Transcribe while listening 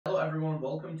everyone,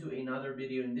 welcome to another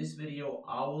video. In this video,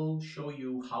 I will show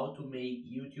you how to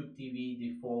make YouTube TV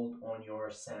default on your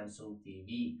Samsung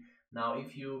TV. Now,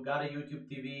 if you got a YouTube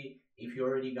TV, if you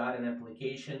already got an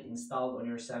application installed on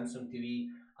your Samsung TV,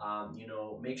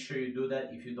 make sure you do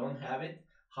that if you don't have it.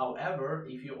 However,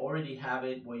 if you already have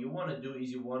it, what you want to do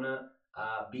is you want to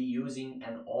be using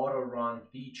an auto run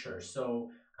feature.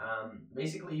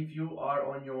 Basically, if you are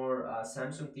on your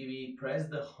Samsung TV, press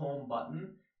the home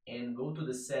button and go to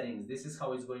the settings. This is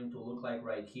how it's going to look like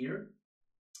right here.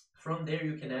 From there,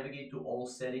 you can navigate to all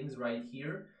settings right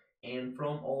here, and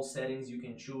from all settings you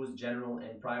can choose general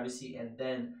and privacy, and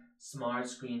then smart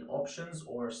screen options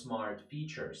or smart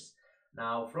features.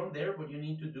 Now from there, what you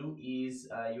need to do is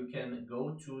you can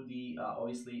go to the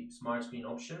obviously smart screen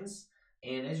options,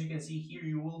 and as you can see here,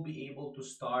 you will be able to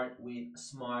start with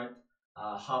smart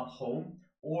hub home,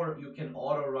 or you can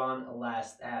auto run a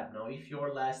last app. Now if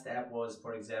your last app was,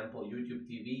 for example, YouTube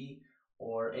TV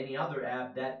or any other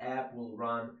app, that app will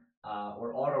run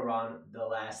or auto run the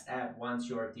last app once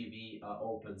your TV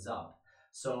opens up.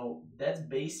 So that's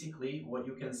basically what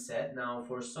you can set. Now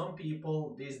for some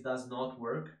people this does not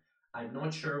work. I'm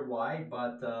not sure why,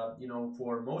 but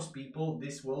for most people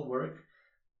this will work.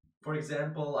 For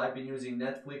example, I've been using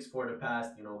Netflix for the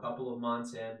past couple of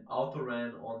months, and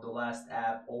auto-ran on the last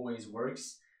app always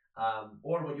works.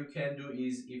 Or what you can do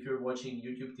is, if you're watching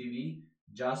YouTube TV,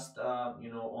 just on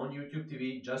YouTube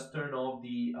TV, just turn off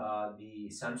the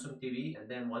Samsung TV, and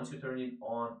then once you turn it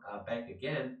on back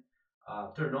again,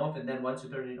 turn off, and then once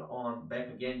you turn it on back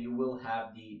again, you will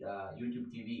have the YouTube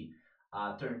TV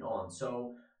turned on.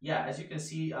 So yeah, as you can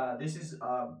see, this is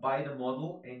by the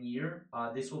model and year.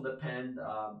 This will depend,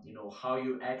 how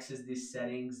you access these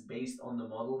settings based on the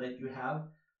model that you have.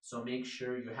 So make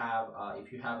sure you have,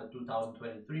 if you have a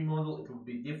 2023 model, it will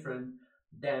be different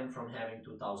than from having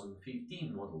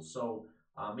 2015 model. So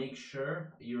make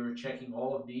sure you're checking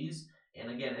all of these. And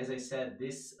again, as I said,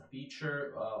 this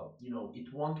feature,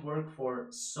 it won't work for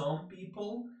some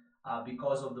people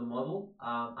because of the model,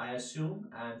 I assume,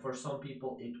 and for some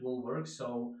people it will work.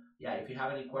 So yeah, if you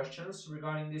have any questions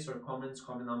regarding this or comments,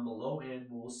 comment down below, and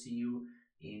we'll see you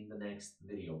in the next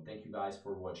video. Thank you guys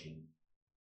for watching.